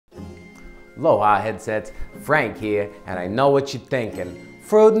Aloha headsets, Frank here, and I know what you're thinking.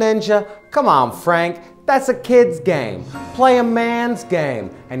 Fruit Ninja? Come on, Frank, that's a kid's game. Play a man's game.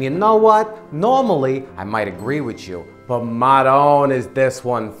 And you know what? Normally, I might agree with you, but madon is this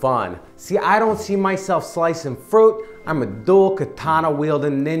one fun. See, I don't see myself slicing fruit. I'm a dual katana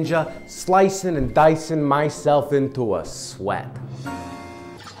wielding ninja, slicing and dicing myself into a sweat.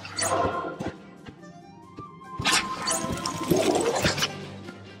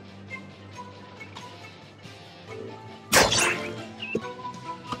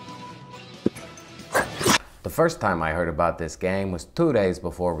 The first time I heard about this game was 2 days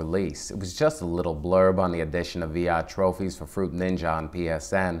before release. It was just a little blurb on the addition of VR trophies for Fruit Ninja on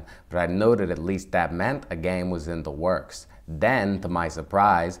PSN, but I knew that at least that meant a game was in the works. Then, to my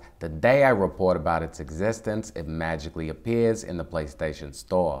surprise, the day I report about its existence, it magically appears in the PlayStation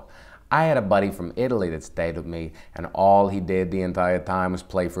Store. I had a buddy from Italy that stayed with me, and all he did the entire time was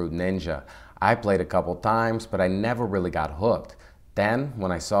play Fruit Ninja. I played a couple times, but I never really got hooked. Then,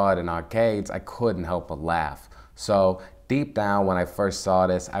 when I saw it in arcades, I couldn't help but laugh. So, deep down when I first saw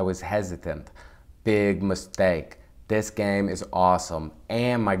this, I was hesitant. Big mistake. This game is awesome,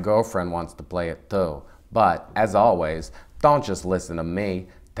 and my girlfriend wants to play it too. But, as always, don't just listen to me,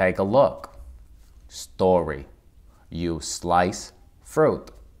 take a look. Story. You slice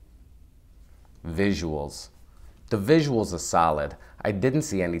fruit. Visuals. The visuals are solid. I didn't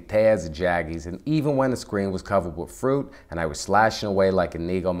see any tears or jaggies, and even when the screen was covered with fruit and I was slashing away like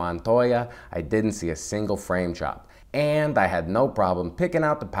Inigo Montoya, I didn't see a single frame drop. And I had no problem picking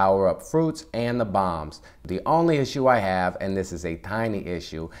out the power-up fruits and the bombs. The only issue I have, and this is a tiny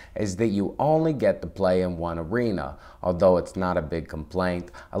issue, is that you only get to play in one arena. Although it's not a big complaint,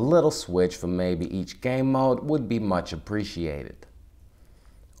 a little switch for maybe each game mode would be much appreciated.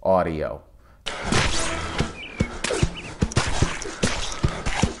 Audio.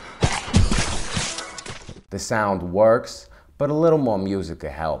 The sound works, but a little more music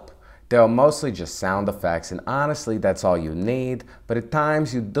could help. There are mostly just sound effects, and honestly that's all you need, but at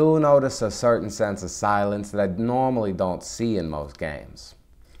times you do notice a certain sense of silence that I normally don't see in most games.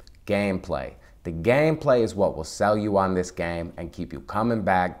 Gameplay. The gameplay is what will sell you on this game and keep you coming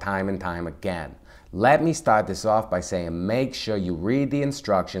back time and time again. Let me start this off by saying make sure you read the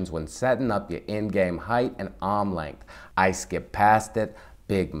instructions when setting up your in-game height and arm length. I skipped past it,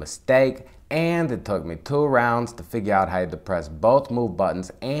 big mistake, and it took me 2 rounds to figure out how to press both move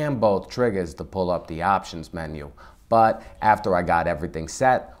buttons and both triggers to pull up the options menu. But after I got everything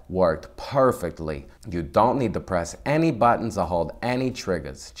set, worked perfectly. You don't need to press any buttons or hold any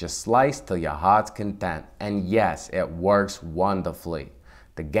triggers. Just slice till your heart's content. And yes, it works wonderfully.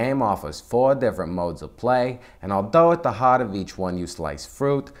 The game offers 4 different modes of play, and although at the heart of each one you slice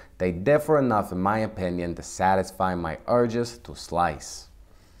fruit, they differ enough in my opinion to satisfy my urges to slice.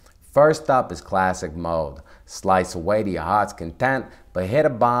 First up is classic mode. Slice away to your heart's content, but hit a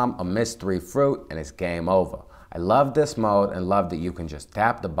bomb or miss 3 fruit and it's game over. I love this mode and love that you can just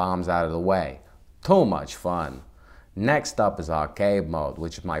tap the bombs out of the way. Too much fun. Next up is arcade mode,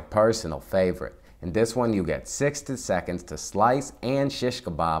 which is my personal favorite. In this one you get 60 seconds to slice and shish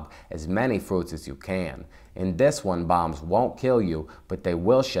kebab as many fruits as you can. In this one, bombs won't kill you, but they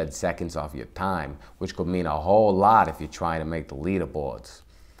will shed seconds off your time, which could mean a whole lot if you're trying to make the leaderboards.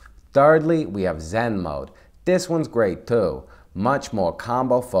 Thirdly, we have Zen mode. This one's great too, much more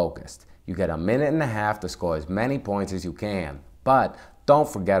combo focused. You get 1.5 minutes to score as many points as you can. But don't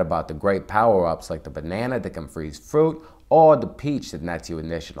forget about the great power-ups like the banana that can freeze fruit or the peach that nets you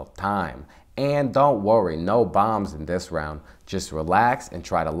initial time. And don't worry, no bombs in this round. Just relax and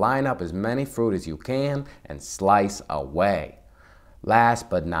try to line up as many fruit as you can and slice away. Last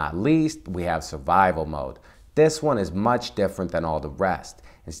but not least, we have survival mode. This one is much different than all the rest.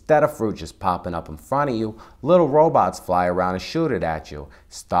 Instead of fruit just popping up in front of you, little robots fly around and shoot it at you.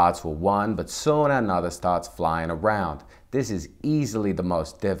 Starts with one, but soon another starts flying around. This is easily the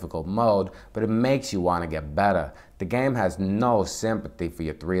most difficult mode, but it makes you want to get better. The game has no sympathy for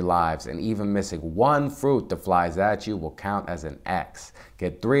your 3 lives, and even missing 1 fruit that flies at you will count as an X.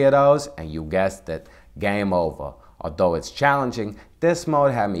 Get 3 of those, and you guessed it, game over. Although it's challenging, this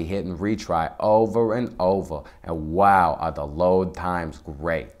mode had me hitting retry over and over, and wow, are the load times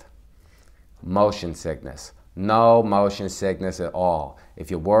great. Motion sickness. No motion sickness at all.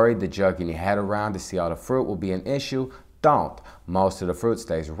 If you're worried that jerking your head around to see all the fruit will be an issue, don't. Most of the fruit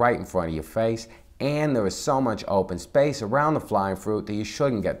stays right in front of your face, and there is so much open space around the flying fruit that you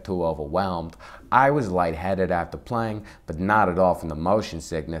shouldn't get too overwhelmed. I was lightheaded after playing, but not at all from the motion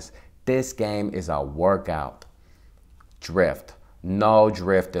sickness. This game is a workout. Drift. No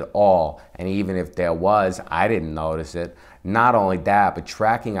drift at all, and even if there was, I didn't notice it. Not only that, but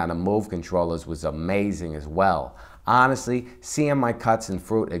tracking on the Move controllers was amazing as well. Honestly, seeing my cuts and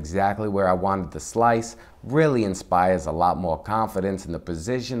fruit exactly where I wanted to slice really inspires a lot more confidence in the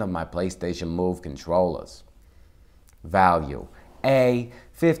position of my PlayStation Move controllers. Value. A,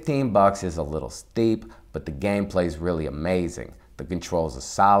 15 bucks is a little steep, but the gameplay is really amazing. The controls are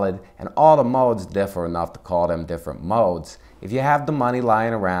solid, and all the modes differ enough to call them different modes. If you have the money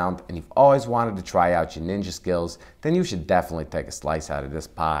lying around and you've always wanted to try out your ninja skills, then you should definitely take a slice out of this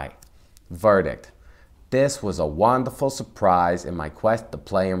pie. Verdict. This was a wonderful surprise in my quest to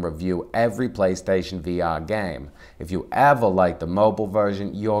play and review every PlayStation VR game. If you ever like the mobile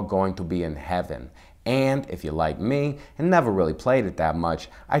version, you're going to be in heaven. And if you're like me and never really played it that much,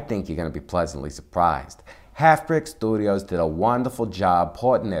 I think you're going to be pleasantly surprised. Half Brick Studios did a wonderful job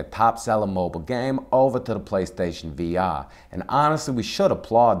porting their top-selling mobile game over to the PlayStation VR. And honestly, we should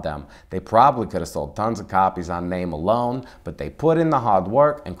applaud them. They probably could have sold tons of copies on name alone, but they put in the hard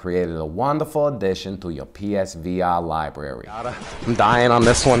work and created a wonderful addition to your PSVR library. I'm dying on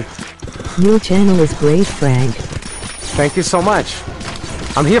this one. Your channel is great, Frank. Thank you so much.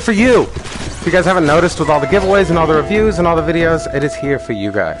 I'm here for you. If you guys haven't noticed, with all the giveaways and all the reviews and all the videos, it is here for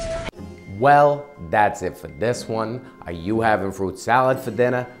you guys. Well, that's it for this one. Are you having fruit salad for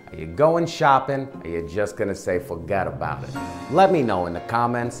dinner? Are you going shopping? Or are you just gonna say forget about it? Let me know in the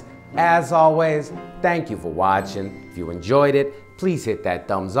comments. As always, thank you for watching. If you enjoyed it, please hit that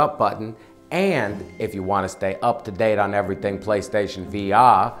thumbs up button. And if you want to stay up to date on everything PlayStation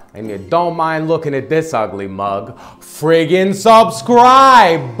VR, and you don't mind looking at this ugly mug, friggin'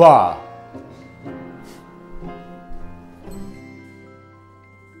 subscribe!